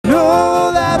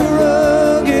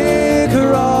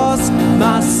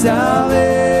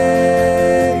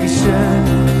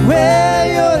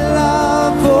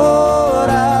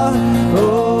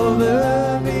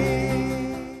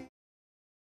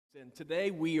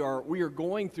today we are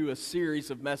going through a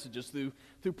series of messages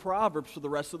through Proverbs for the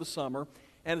rest of the summer.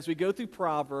 And as we go through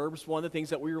Proverbs, one of the things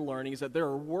that we are learning is that there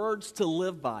are words to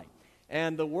live by.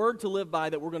 And the word to live by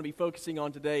that we're going to be focusing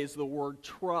on today is the word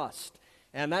trust.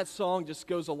 And that song just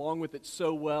goes along with it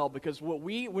so well, because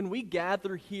when we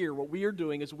gather here, what we are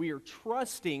doing is we are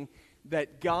trusting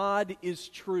that God is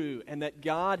true and that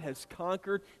God has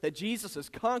conquered, that Jesus has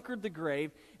conquered the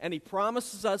grave, and He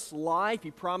promises us life, He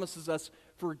promises us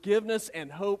forgiveness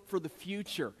and hope for the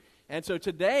future. And so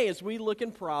today, as we look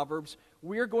in Proverbs,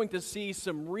 we're going to see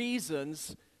some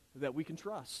reasons that we can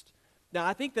trust. Now,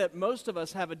 I think that most of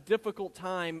us have a difficult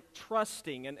time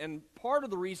trusting, and part of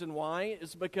the reason why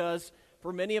is because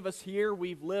for many of us here,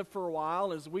 we've lived for a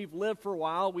while. As we've lived for a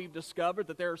while, we've discovered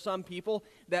that there are some people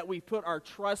that we put our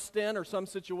trust in, or some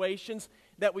situations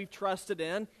that we've trusted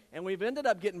in, and we've ended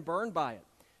up getting burned by it.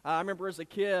 I remember as a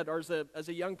kid, or as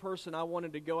a young person, I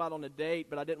wanted to go out on a date,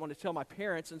 but I didn't want to tell my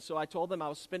parents, and so I told them I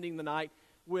was spending the night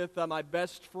with my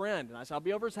best friend. And I said, I'll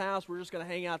be over his house, we're just going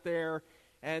to hang out there.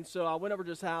 And so I went over to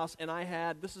his house, and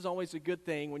this is always a good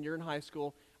thing when you're in high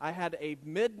school, I had a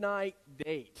midnight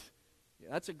date. Yeah,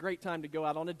 that's a great time to go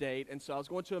out on a date. And so I was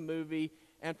going to a movie,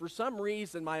 and for some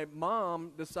reason, my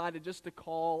mom decided just to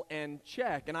call and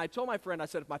check. And I told my friend, I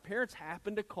said, if my parents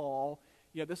happen to call,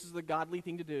 this is the godly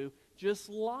thing to do, just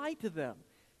lie to them.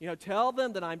 Tell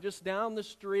them that I'm just down the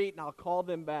street, and I'll call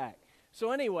them back.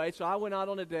 So anyway, I went out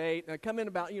on a date, and I come in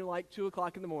about, like 2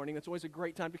 o'clock in the morning. That's always a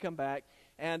great time to come back.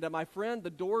 And my friend,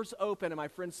 the door's open, and my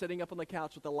friend's sitting up on the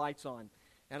couch with the lights on.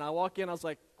 And I walk in, I was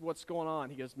like, what's going on?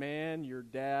 He goes, man, your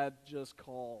dad just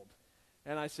called.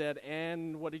 And I said,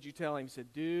 and what did you tell him? He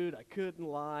said, dude, I couldn't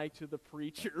lie to the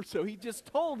preacher. So he just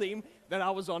told him that I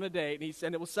was on a date. And he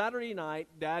said, it was Saturday night.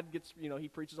 Dad gets, he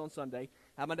preaches on Sunday.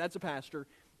 My dad's a pastor.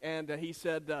 And he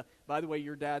said, by the way,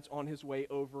 your dad's on his way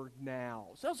over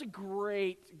now. So that was a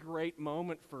great, great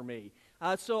moment for me.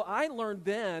 So I learned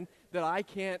then that I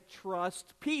can't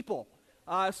trust people.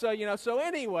 Many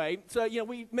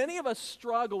of us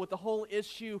struggle with the whole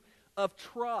issue of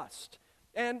trust.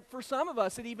 And for some of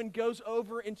us, it even goes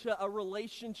over into a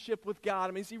relationship with God.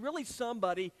 I mean, is He really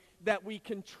somebody that we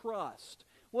can trust?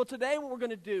 Well, today what we're going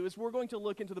to do is we're going to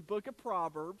look into the book of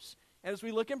Proverbs. And as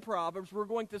we look in Proverbs, we're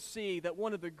going to see that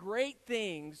one of the great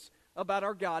things about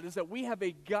our God is that we have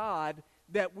a God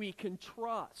that we can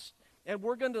trust. And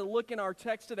we're going to look in our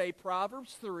text today,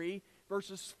 Proverbs 3,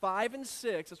 verses 5 and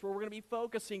 6, that's where we're going to be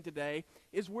focusing today,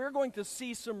 is we're going to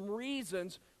see some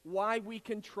reasons why we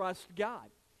can trust God.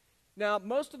 Now,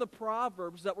 most of the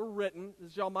Proverbs that were written,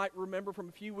 as y'all might remember from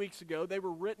a few weeks ago, they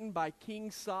were written by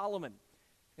King Solomon.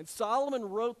 And Solomon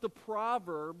wrote the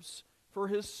Proverbs for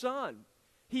his son.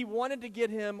 He wanted to get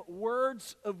him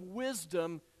words of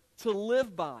wisdom to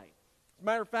live by. As a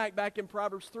matter of fact, back in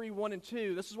Proverbs 3, 1 and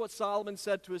 2, this is what Solomon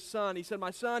said to his son. He said,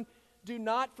 my son, do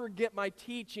not forget my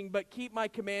teaching, but keep my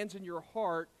commands in your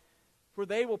heart, for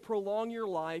they will prolong your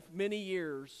life many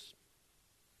years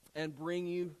and bring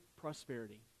you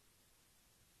prosperity.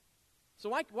 So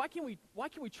why can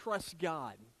we trust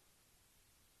God?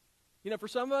 For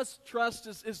some of us, trust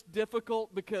is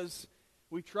difficult because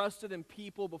we've trusted in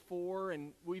people before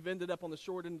and we've ended up on the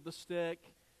short end of the stick.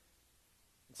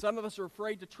 Some of us are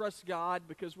afraid to trust God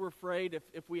because we're afraid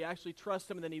if we actually trust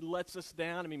Him and then He lets us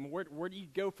down. I mean, where do you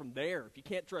go from there? If you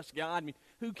can't trust God, I mean,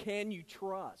 who can you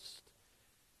trust?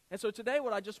 And so today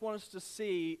what I just want us to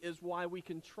see is why we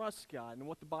can trust God and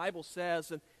what the Bible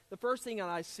says. And the first thing that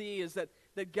I see is that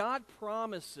God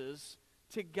promises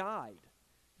to guide.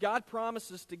 God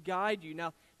promises to guide you.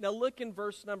 Now look in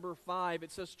verse number 5.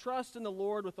 It says, trust in the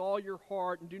Lord with all your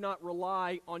heart and do not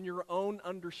rely on your own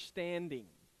understanding.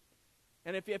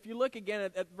 And if you look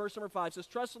again at verse number 5, it says,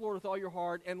 trust the Lord with all your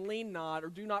heart and lean not or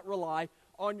do not rely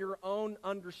on your own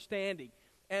understanding.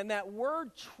 And that word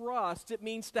trust, it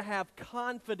means to have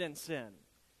confidence in.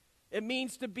 It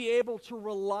means to be able to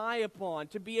rely upon,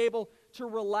 to be able to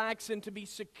relax in, to be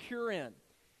secure in.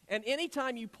 And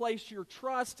anytime you place your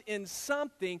trust in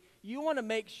something, you want to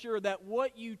make sure that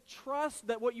what you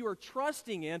are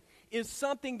trusting in is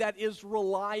something that is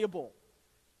reliable.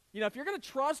 If you're going to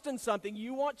trust in something,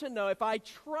 you want to know if I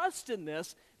trust in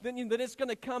this, then it's going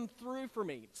to come through for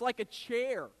me. It's like a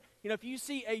chair. If you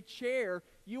see a chair,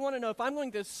 you want to know if I'm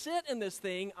going to sit in this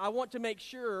thing, I want to make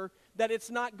sure that it's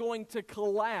not going to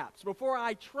collapse. Before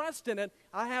I trust in it,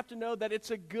 I have to know that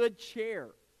it's a good chair.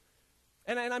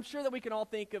 And I'm sure that we can all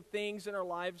think of things in our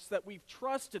lives that we've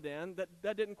trusted in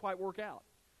that didn't quite work out.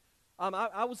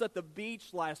 I was at the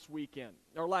beach last week,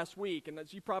 and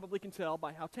as you probably can tell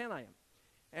by how tan I am.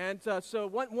 And so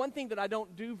one thing that I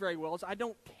don't do very well is I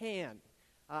don't tan.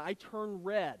 I turn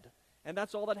red. And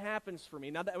that's all that happens for me.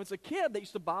 Now, that was a kid that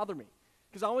used to bother me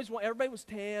because I always want, everybody was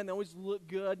tan, they always looked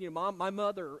good. You know,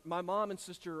 my mom and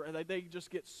sister, they just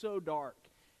get so dark.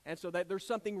 And so there's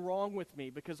something wrong with me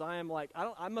because I am like,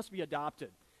 I must be adopted.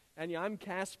 And I'm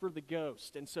Casper the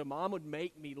ghost. And so mom would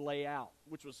make me lay out,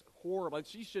 which was horrible. And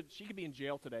she could be in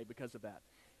jail today because of that.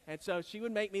 And so she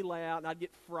would make me lay out, and I'd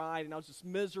get fried, and I was just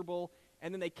miserable.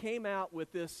 And then they came out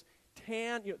with this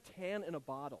tan in a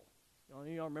bottle.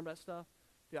 Y'all remember that stuff?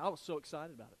 Yeah, I was so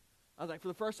excited about it. I was like, for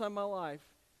the first time in my life,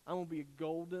 I'm going to be a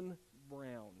golden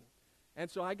brown.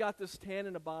 And so I got this tan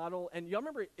in a bottle, and y'all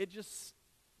remember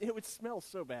it would smell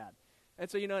so bad. And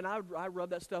so, and I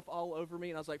rubbed that stuff all over me,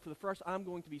 and I was like, for the first, I'm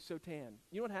going to be so tan.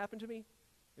 You know what happened to me?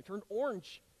 It turned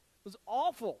orange. It was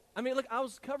awful. I mean, look, I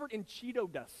was covered in Cheeto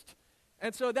dust.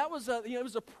 And so that was it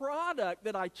was a product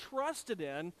that I trusted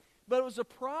in, but it was a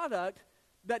product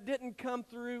that didn't come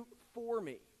through for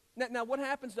me. Now, what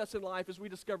happens to us in life is we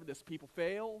discover this. People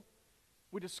fail.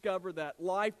 We discover that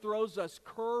life throws us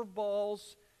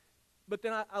curveballs. But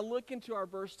then I look into our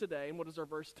verse today, and what does our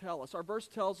verse tell us? Our verse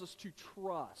tells us to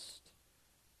trust.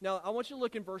 Now, I want you to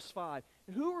look in verse 5.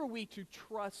 Who are we to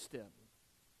trust in?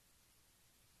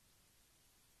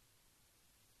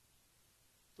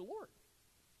 The Lord.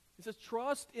 It says,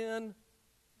 trust in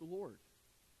the Lord.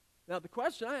 Now, the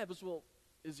question I have is, well,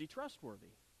 is he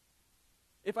trustworthy?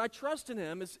 If I trust in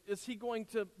him, is he going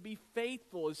to be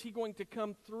faithful? Is he going to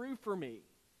come through for me?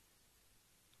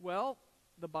 Well,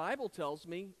 the Bible tells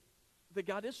me that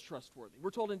God is trustworthy.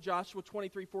 We're told in Joshua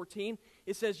 23:14,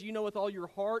 it says, you know with all your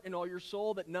heart and all your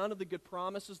soul that none of the good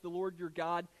promises the Lord your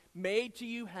God made to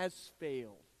you has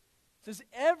failed. It says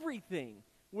everything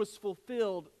was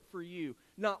fulfilled for you.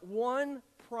 Not one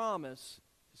promise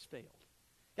has failed.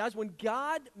 Guys, when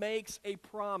God makes a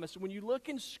promise, when you look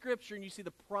in Scripture and you see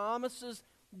the promises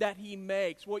that he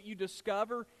makes, what you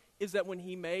discover is that when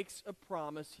he makes a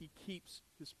promise, he keeps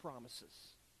his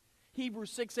promises.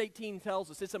 Hebrews 6:18 tells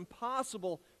us it's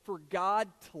impossible for God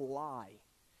to lie.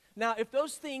 Now, if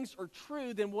those things are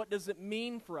true, then what does it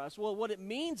mean for us? Well, what it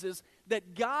means is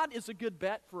that God is a good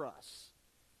bet for us.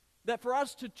 That for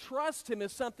us to trust him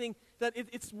is something that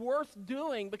it's worth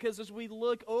doing, because as we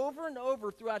look over and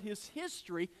over throughout his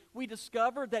history, we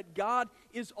discover that God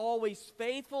is always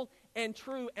faithful and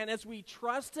true. And as we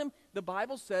trust him, the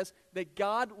Bible says that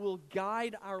God will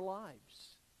guide our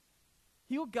lives.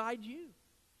 He will guide you.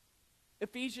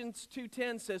 Ephesians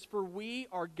 2:10 says, for we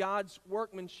are God's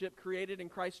workmanship created in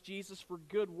Christ Jesus for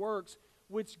good works,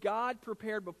 which God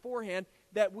prepared beforehand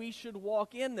that we should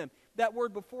walk in them. That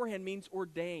word beforehand means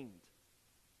ordained.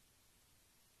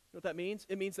 You know what that means?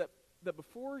 It means that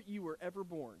before you were ever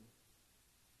born,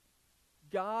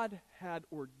 God had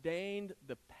ordained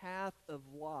the path of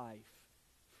life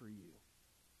for you.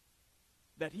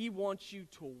 That he wants you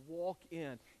to walk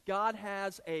in. God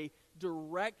has a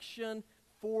direction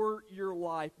for your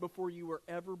life before you were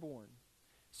ever born.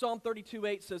 Psalm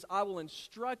 32:8 says, I will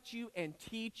instruct you and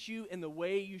teach you in the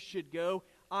way you should go.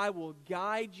 I will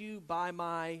guide you by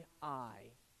my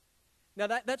eye. Now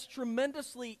that's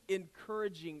tremendously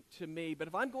encouraging to me, but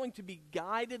if I'm going to be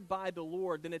guided by the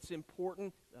Lord, then it's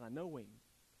important that I know him.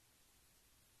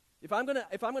 If I'm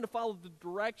going to follow the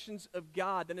directions of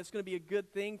God, then it's going to be a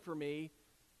good thing for me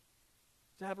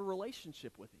to have a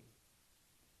relationship with him.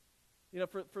 You know,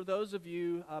 for those of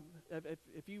you,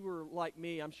 if you were like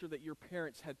me, I'm sure that your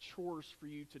parents had chores for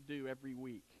you to do every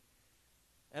week.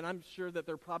 And I'm sure that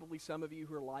there are probably some of you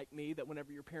who are like me, that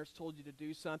whenever your parents told you to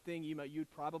do something, you'd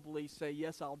probably say,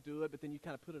 yes, I'll do it, but then you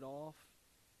kind of put it off.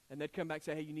 And they'd come back and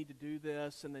say, hey, you need to do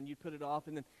this, and then you'd put it off.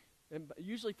 And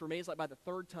usually for me, it's like by the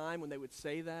third time when they would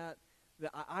say that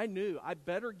I knew I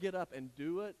better get up and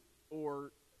do it,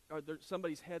 or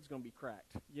somebody's head's going to be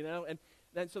cracked,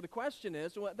 And so the question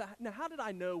is, now how did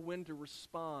I know when to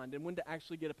respond and when to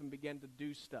actually get up and begin to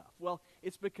do stuff? Well,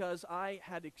 it's because I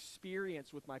had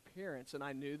experience with my parents, and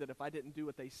I knew that if I didn't do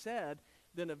what they said,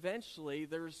 then eventually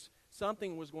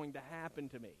something was going to happen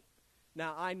to me.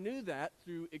 Now, I knew that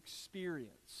through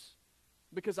experience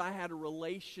because I had a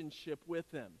relationship with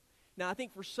them. Now, I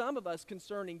think for some of us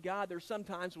concerning God, there's some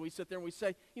times when we sit there and we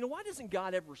say, why doesn't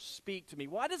God ever speak to me?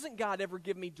 Why doesn't God ever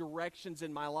give me directions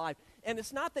in my life? And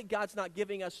it's not that God's not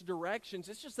giving us directions.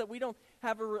 It's just that we don't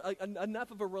have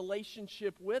enough of a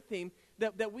relationship with him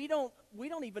that we don't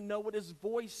even know what his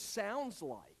voice sounds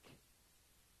like.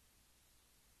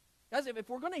 Guys, if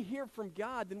we're going to hear from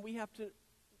God, then we have to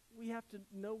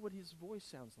know what his voice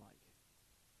sounds like.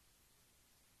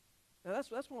 Now, that's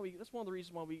one of the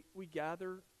reasons why we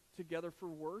gather together for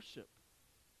worship.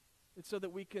 It's so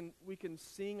that we can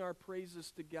sing our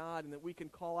praises to God, and that we can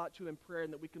call out to him in prayer,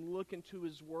 and that we can look into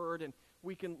his word, and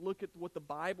we can look at what the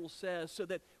Bible says so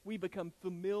that we become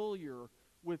familiar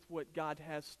with what God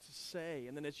has to say.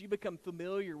 And then as you become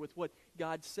familiar with what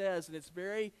God says, and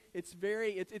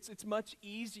it's much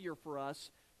easier for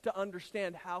us to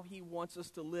understand how he wants us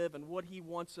to live and what he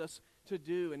wants us to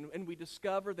do. And we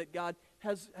discover that God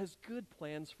has good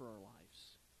plans for our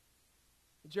lives.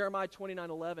 Jeremiah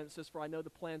 29:11 says, "For I know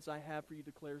the plans I have for you,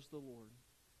 declares the Lord."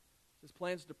 It says,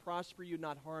 plans to prosper you,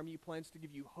 not harm you, plans to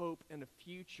give you hope and a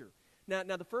future. Now,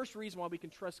 the first reason why we can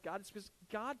trust God is because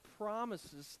God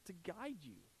promises to guide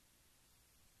you.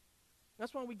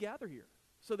 That's why we gather here,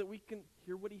 so that we can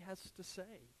hear what he has to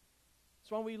say.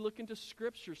 That's why we look into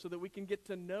Scripture, so that we can get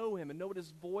to know him and know what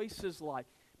his voice is like.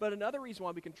 But another reason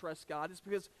why we can trust God is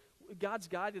because God's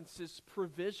guidance is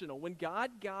provisional. When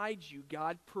God guides you,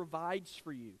 God provides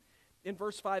for you. In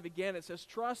verse 5 again, it says,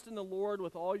 "Trust in the Lord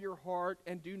with all your heart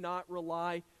and do not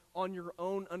rely on your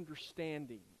own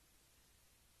understanding."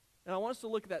 And I want us to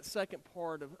look at that second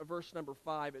part of verse number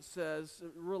 5. It says,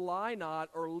 "Rely not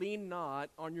or lean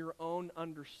not on your own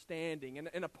understanding."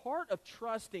 And a part of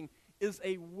trusting is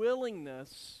a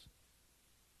willingness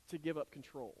to give up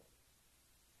control.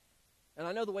 And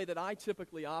I know the way that I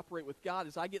typically operate with God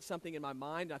is I get something in my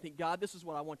mind, and I think, God, this is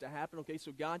what I want to happen. Okay,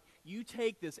 so God, you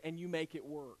take this and you make it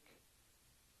work.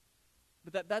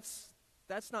 But that's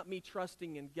not me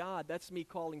trusting in God. That's me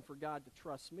calling for God to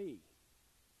trust me,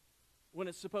 when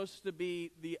it's supposed to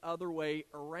be the other way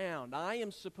around. I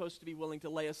am supposed to be willing to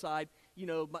lay aside,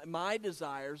 my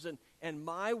desires and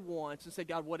my wants and say,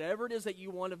 God, whatever it is that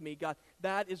you want of me, God,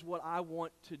 that is what I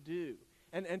want to do.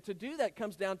 And to do that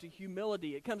comes down to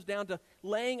humility. It comes down to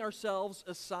laying ourselves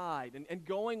aside and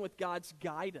going with God's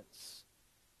guidance.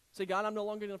 Say, God, I'm no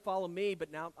longer going to follow me,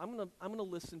 but now I'm going to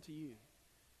listen to you.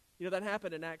 That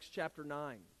happened in Acts chapter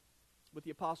 9 with the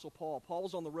Apostle Paul. Paul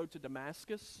was on the road to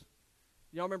Damascus.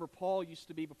 Y'all remember Paul used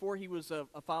to be, before he was a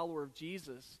follower of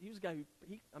Jesus, he was a guy who,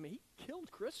 he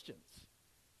killed Christians.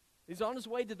 He's on his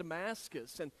way to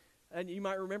Damascus, and you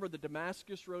might remember the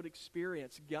Damascus Road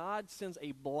experience. God sends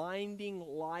a blinding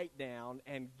light down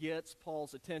and gets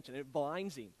Paul's attention. It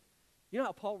blinds him. You know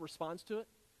how Paul responds to it?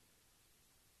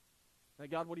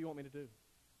 Like, God, what do you want me to do?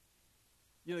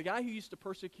 The guy who used to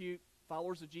persecute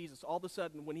followers of Jesus, all of a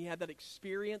sudden, when he had that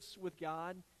experience with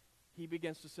God, he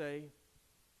begins to say,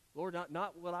 Lord,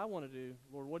 not what I want to do.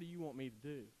 Lord, what do you want me to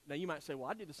do? Now, you might say, well,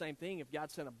 I'd do the same thing if God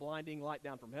sent a blinding light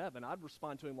down from heaven. I'd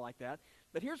respond to him like that.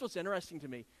 But here's what's interesting to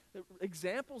me. The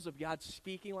examples of God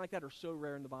speaking like that are so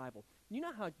rare in the Bible. You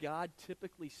know how God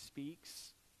typically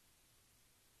speaks?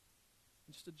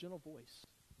 Just a gentle voice.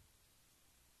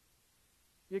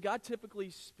 God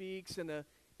typically speaks in a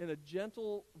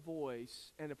gentle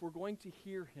voice, and if we're going to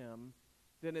hear him,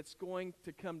 then it's going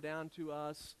to come down to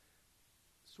us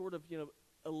sort of,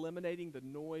 eliminating the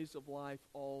noise of life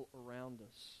all around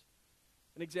us.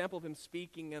 An example of him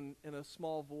speaking in a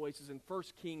small voice is in 1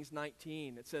 Kings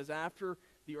 19. It says, "After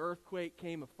the earthquake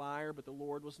came a fire, but the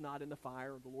Lord was not in the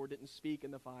fire." The Lord didn't speak in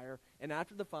the fire. "And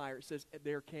after the fire," it says,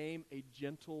 "there came a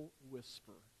gentle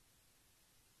whisper."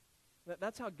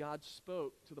 That's how God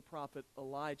spoke to the prophet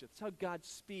Elijah. That's how God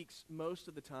speaks most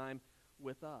of the time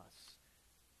with us.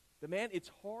 But man, it's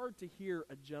hard to hear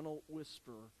a gentle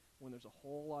whisper when there's a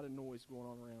whole lot of noise going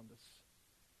on around us.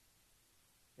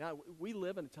 Yeah, we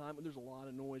live in a time when there's a lot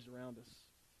of noise around us.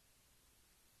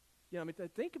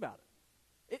 Think about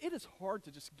it. It is hard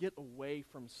to just get away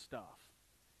from stuff.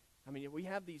 We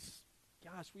have these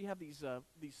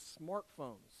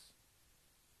smartphones.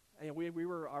 And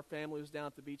our family was down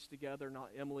at the beach together. Not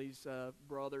Emily's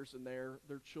brothers and their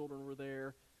children were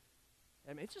there.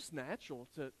 It's just natural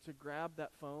to grab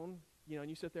that phone. And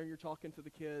you sit there and you're talking to the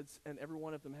kids, and every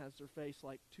one of them has their face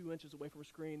like 2 inches away from a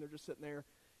screen. They're just sitting there,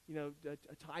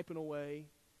 typing away.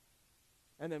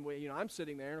 And then I'm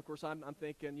sitting there, and of course I'm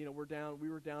thinking, we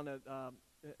were down at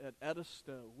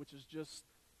Edisto, which is just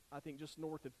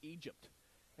north of Egypt.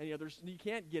 And you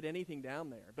can't get anything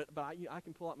down there, but I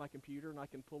can pull out my computer and I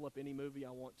can pull up any movie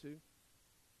I want to.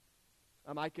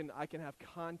 I can have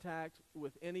contact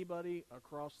with anybody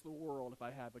across the world if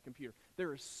I have a computer.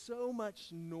 There is so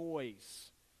much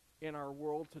noise in our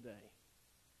world today.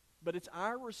 But it's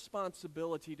our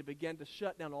responsibility to begin to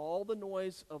shut down all the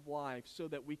noise of life so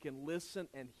that we can listen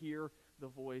and hear the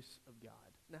voice of God.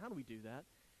 Now, how do we do that?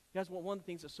 Guys, one of the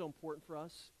things that's so important for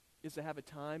us is to have a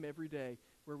time every day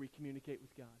where we communicate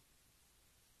with God.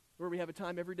 Where we have a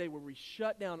time every day where we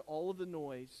shut down all of the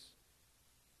noise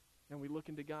and we look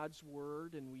into God's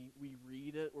Word and we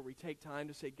read it, where we take time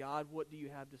to say, God, what do you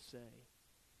have to say?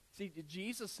 See,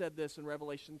 Jesus said this in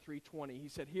Revelation 3:20. He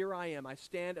said, "Here I am, I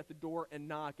stand at the door and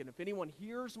knock, and if anyone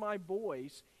hears my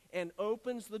voice and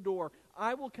opens the door,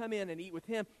 I will come in and eat with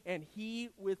him and he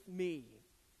with me.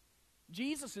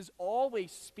 Jesus is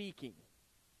always speaking.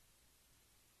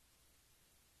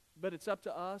 But it's up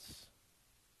to us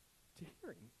to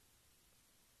hear him.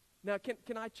 Now,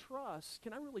 can I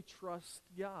really trust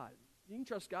God? You can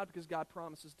trust God because God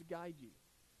promises to guide you.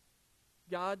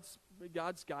 God's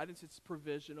guidance, it's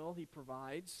provisional. He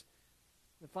provides.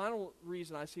 The final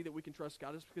reason I see that we can trust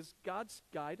God is because God's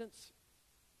guidance,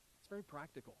 it's very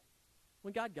practical.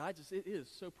 When God guides us, it is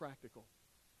so practical.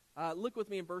 Look with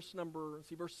me in verse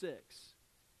 6.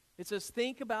 It says,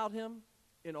 think about him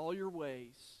in all your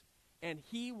ways, and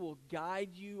he will guide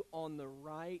you on the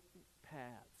right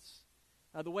paths.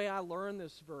 The way I learned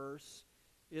this verse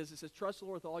is it says, trust the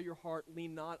Lord with all your heart,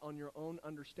 lean not on your own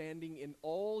understanding. In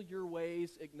all your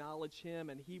ways acknowledge him,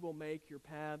 and he will make your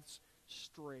paths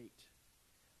straight.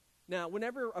 Now,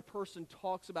 whenever a person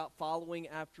talks about following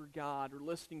after God or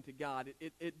listening to God,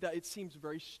 it seems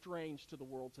very strange to the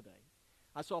world today.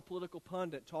 I saw a political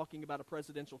pundit talking about a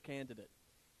presidential candidate.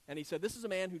 And he said, this is a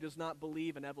man who does not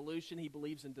believe in evolution. He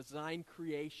believes in design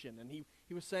creation. And he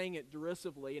was saying it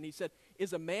derisively. And he said,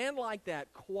 is a man like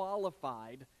that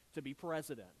qualified to be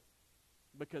president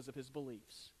because of his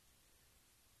beliefs?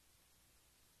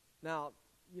 Now,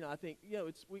 I think,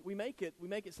 we make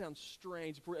it sound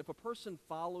strange. If a person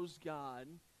follows God,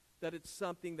 that it's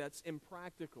something that's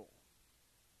impractical.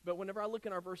 But whenever I look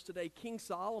in our verse today, King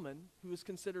Solomon, who is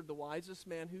considered the wisest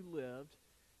man who lived,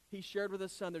 he shared with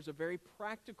his son there's a very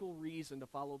practical reason to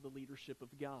follow the leadership of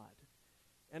God.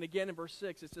 And again in verse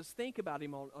 6, it says, think about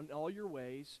him on all your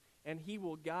ways, and he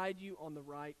will guide you on the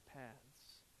right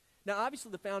paths. Now,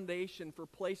 obviously, the foundation for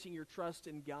placing your trust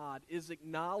in God is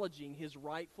acknowledging his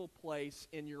rightful place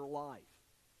in your life.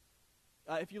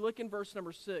 If you look in verse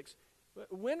number 6,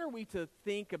 when are we to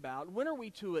think about, when are we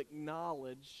to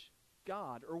acknowledge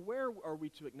God? Or where are we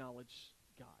to acknowledge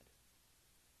God?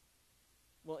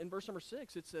 Well, in verse number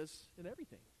 6, it says, in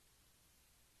everything.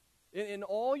 In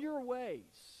all your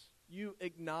ways, you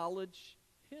acknowledge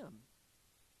him.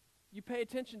 You pay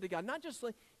attention to God. Not just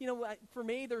like, for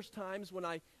me, there's times when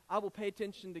I will pay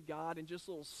attention to God in just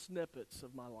little snippets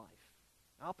of my life.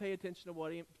 I'll pay attention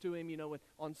to him,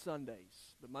 on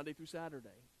Sundays, but Monday through Saturday,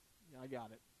 I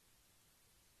got it.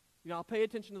 I'll pay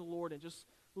attention to the Lord in just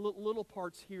little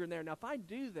parts here and there. Now, if I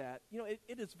do that,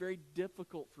 it is very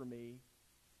difficult for me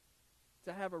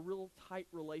to have a real tight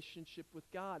relationship with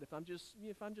God if I'm just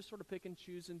sort of pick and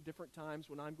choose in different times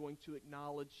when I'm going to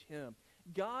acknowledge him.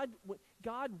 God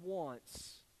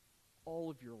wants all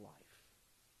of your life.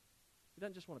 He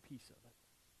doesn't just want a piece of it.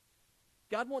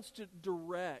 God wants to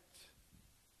direct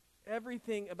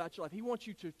everything about your life. He wants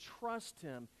you to trust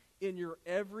him in your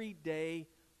everyday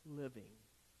living.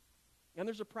 And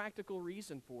there's a practical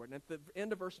reason for it. And at the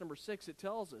end of verse number 6, it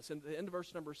tells us. And at the end of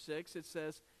verse number 6, it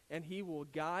says, and he will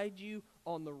guide you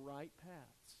on the right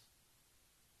paths.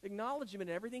 Acknowledge him in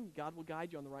everything, God will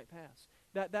guide you on the right paths.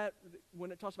 That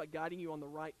when it talks about guiding you on the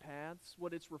right paths,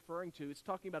 what it's referring to, it's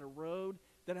talking about a road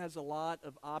that has a lot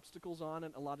of obstacles on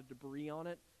it, a lot of debris on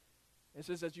it. It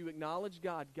says as you acknowledge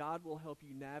God, God will help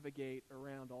you navigate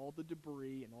around all the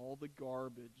debris and all the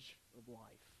garbage of life.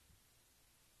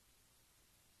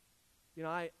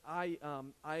 I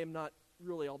am not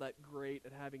really all that great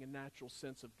at having a natural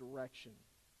sense of direction,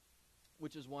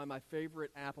 which is why my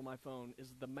favorite app on my phone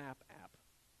is the Map app.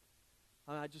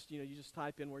 I just, you just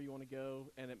type in where you want to go,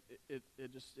 and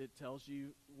it tells you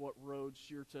what roads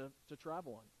you're to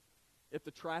travel on. If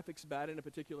the traffic's bad in a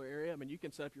particular area, you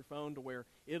can set up your phone to where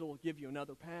it'll give you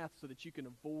another path so that you can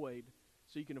avoid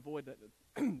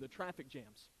the traffic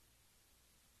jams.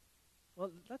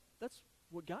 Well, that's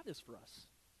what God is for us.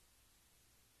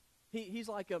 He's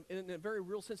like, in a very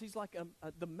real sense, he's like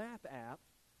the Map app,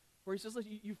 where he says,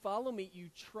 listen, you follow me, you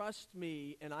trust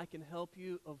me, and I can help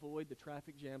you avoid the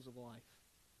traffic jams of life.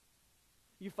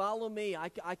 You follow me,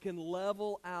 I can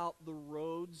level out the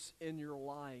roads in your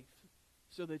life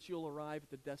so that you'll arrive at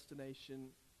the destination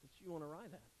that you want to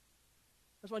arrive at.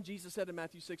 That's why Jesus said in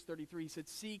Matthew 6:33, he said,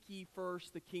 seek ye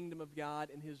first the kingdom of God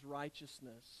and his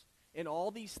righteousness, and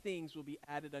all these things will be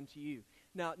added unto you.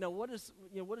 Now, what is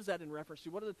that in reference to?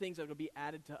 What are the things that will be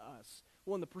added to us?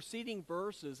 Well, in the preceding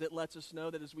verses, it lets us know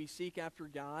that as we seek after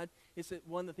God, it's that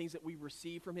one of the things that we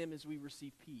receive from him is we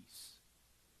receive peace.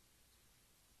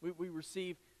 We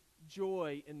receive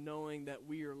joy in knowing that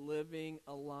we are living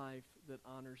a life that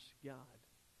honors God.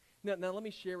 Now let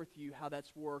me share with you how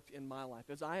that's worked in my life.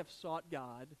 As I have sought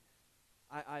God,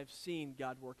 I've seen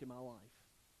God work in my life.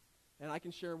 And I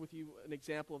can share with you an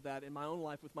example of that in my own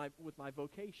life with my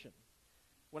vocation.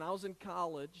 When I was in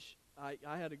college,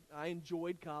 I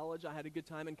enjoyed college. I had a good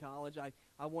time in college.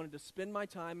 I wanted to spend my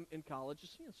time in college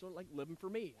just sort of like living for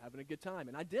me, having a good time,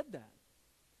 and I did that.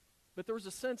 But there was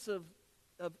a sense of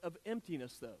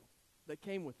emptiness, though, that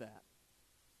came with that.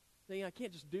 Thinking, I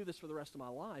can't just do this for the rest of my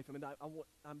life. I mean,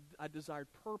 I desired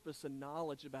purpose and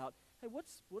knowledge about, hey,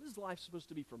 what is life supposed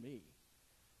to be for me?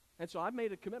 And so I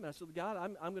made a commitment. I said, God,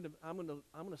 I'm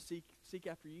gonna seek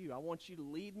after you. I want you to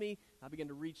lead me. I began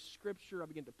to read Scripture. I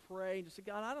began to pray and just say,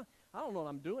 God, I don't know what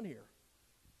I'm doing here.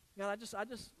 God,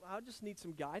 I just need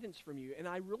some guidance from you. And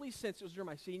I really sensed, it was during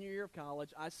my senior year of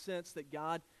college, I sensed that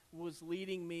God was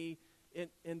leading me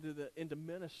into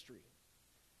ministry.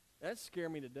 That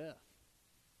scared me to death.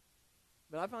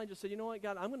 But I finally just said, you know what,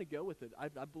 God, I'm going to go with it.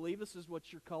 I believe this is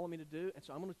what you're calling me to do, and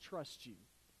so I'm going to trust you.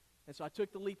 And so I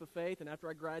took the leap of faith, and after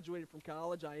I graduated from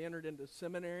college, I entered into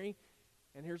seminary,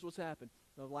 and here's what's happened.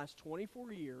 In the last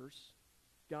 24 years,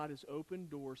 God has opened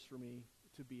doors for me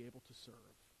to be able to serve.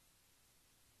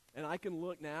 And I can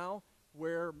look now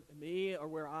where me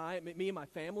and my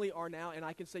family are now, and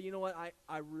I can say, you know what,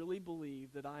 I really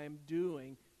believe that I am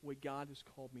doing what God has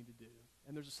called me to do.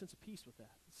 And there's a sense of peace with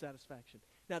that, satisfaction.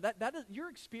 Now, your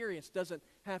experience doesn't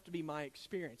have to be my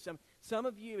experience. Some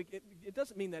of you, it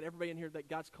doesn't mean that everybody in here, that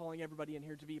God's calling everybody in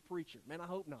here to be a preacher. Man, I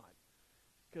hope not.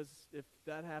 Because if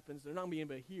that happens, there's not going to be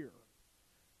anybody here.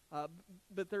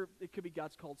 But it could be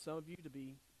God's called some of you to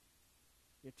be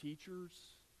teachers,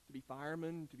 to be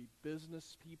firemen, to be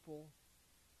business people.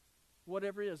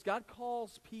 Whatever it is, God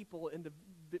calls people into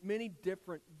many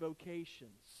different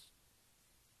vocations.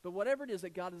 But whatever it is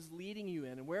that God is leading you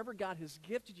in, and wherever God has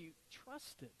gifted you,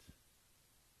 trust it.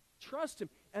 Trust Him,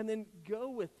 and then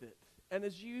go with it. And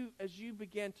as you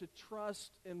begin to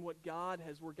trust in what God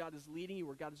has, where God is leading you,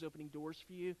 where God is opening doors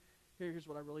for you, here's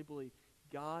what I really believe: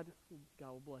 God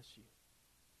will bless you.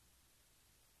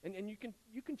 And you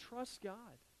can trust God.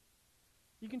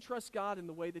 You can trust God in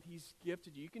the way that He's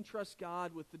gifted you. You can trust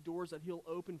God with the doors that He'll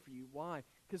open for you. Why?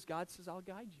 Because God says, I'll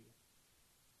guide you.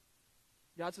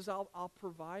 God says, I'll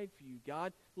provide for you.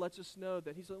 God lets us know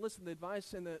that He said, listen, the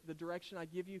advice and the direction I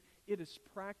give you, it is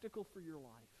practical for your life.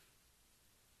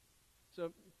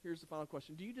 So here's the final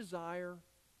question. Do you desire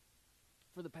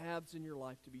for the paths in your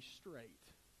life to be straight?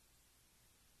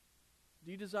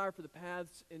 Do you desire for the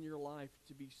paths in your life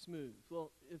to be smooth?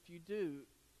 Well, if you do,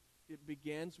 it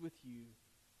begins with you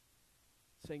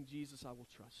saying, Jesus, I will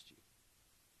trust you.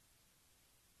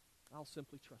 I'll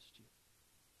simply trust you.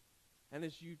 And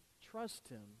as you trust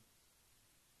Him,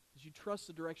 as you trust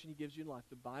the direction He gives you in life,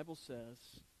 the Bible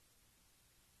says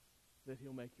that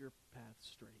He'll make your path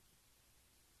straight.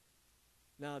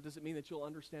 Now, does it mean that you'll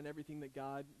understand everything that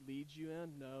God leads you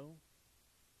in? No.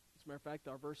 As a matter of fact,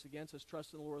 our verse again says,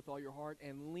 trust in the Lord with all your heart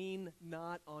and lean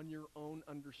not on your own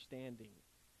understanding.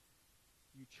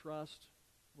 You trust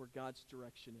where God's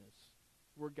direction is,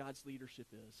 where God's leadership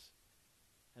is.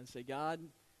 And say, God,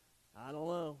 I don't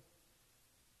know,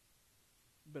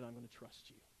 but I'm going to trust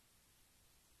you.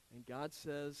 And God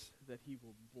says that He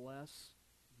will bless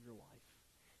your life.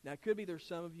 Now, it could be there's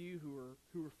some of you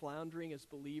who are floundering as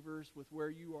believers with where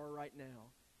you are right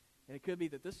now. And it could be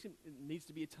that this needs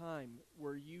to be a time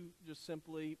where you just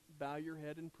simply bow your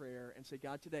head in prayer and say,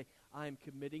 God, today I am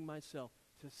committing myself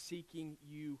to seeking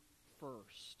you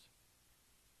first.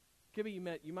 It could be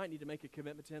you might need to make a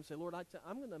commitment to Him. Say, Lord,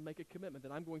 I'm going to make a commitment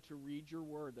that I'm going to read your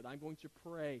word, that I'm going to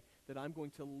pray, that I'm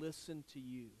going to listen to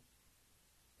you.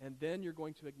 And then you're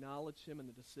going to acknowledge Him in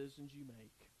the decisions you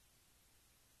make.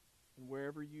 And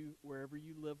wherever you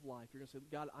live life, you're going to say,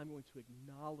 God, I'm going to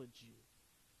acknowledge you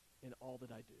in all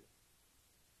that I do.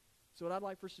 So what I'd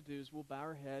like for us to do is we'll bow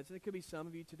our heads. And it could be some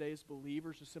of you today as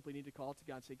believers who simply need to call to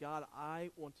God and say, God,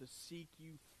 I want to seek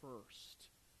you first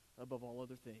above all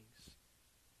other things.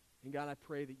 And God, I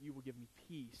pray that you will give me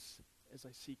peace as I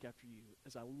seek after you,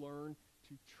 as I learn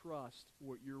to trust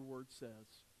what your word says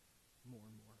more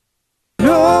and more.